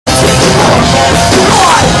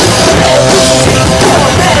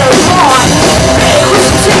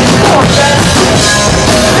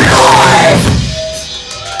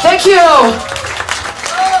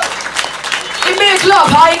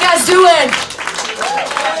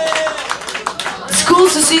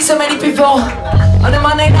to see so many people on a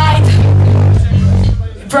Monday night.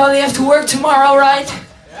 You probably have to work tomorrow, right?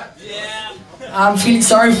 Yeah. I'm feeling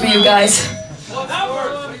sorry for you guys.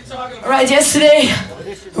 Alright, yesterday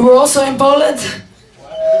we were also in Poland.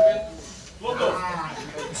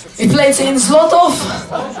 We played in Zlotów.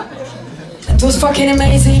 It was fucking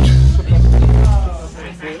amazing.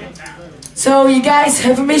 So you guys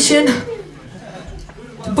have a mission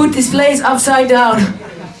to put this place upside down.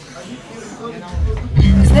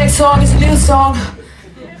 This next song is a new song.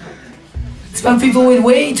 It's about people with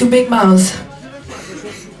way too big mouths.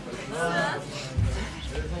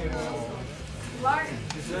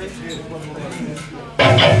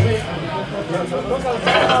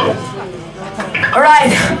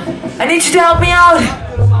 Alright, I need you to help me out.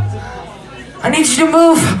 I need you to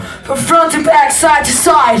move from front to back, side to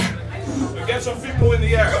side. We get some people in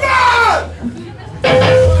the air. Come on!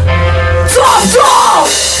 Stop!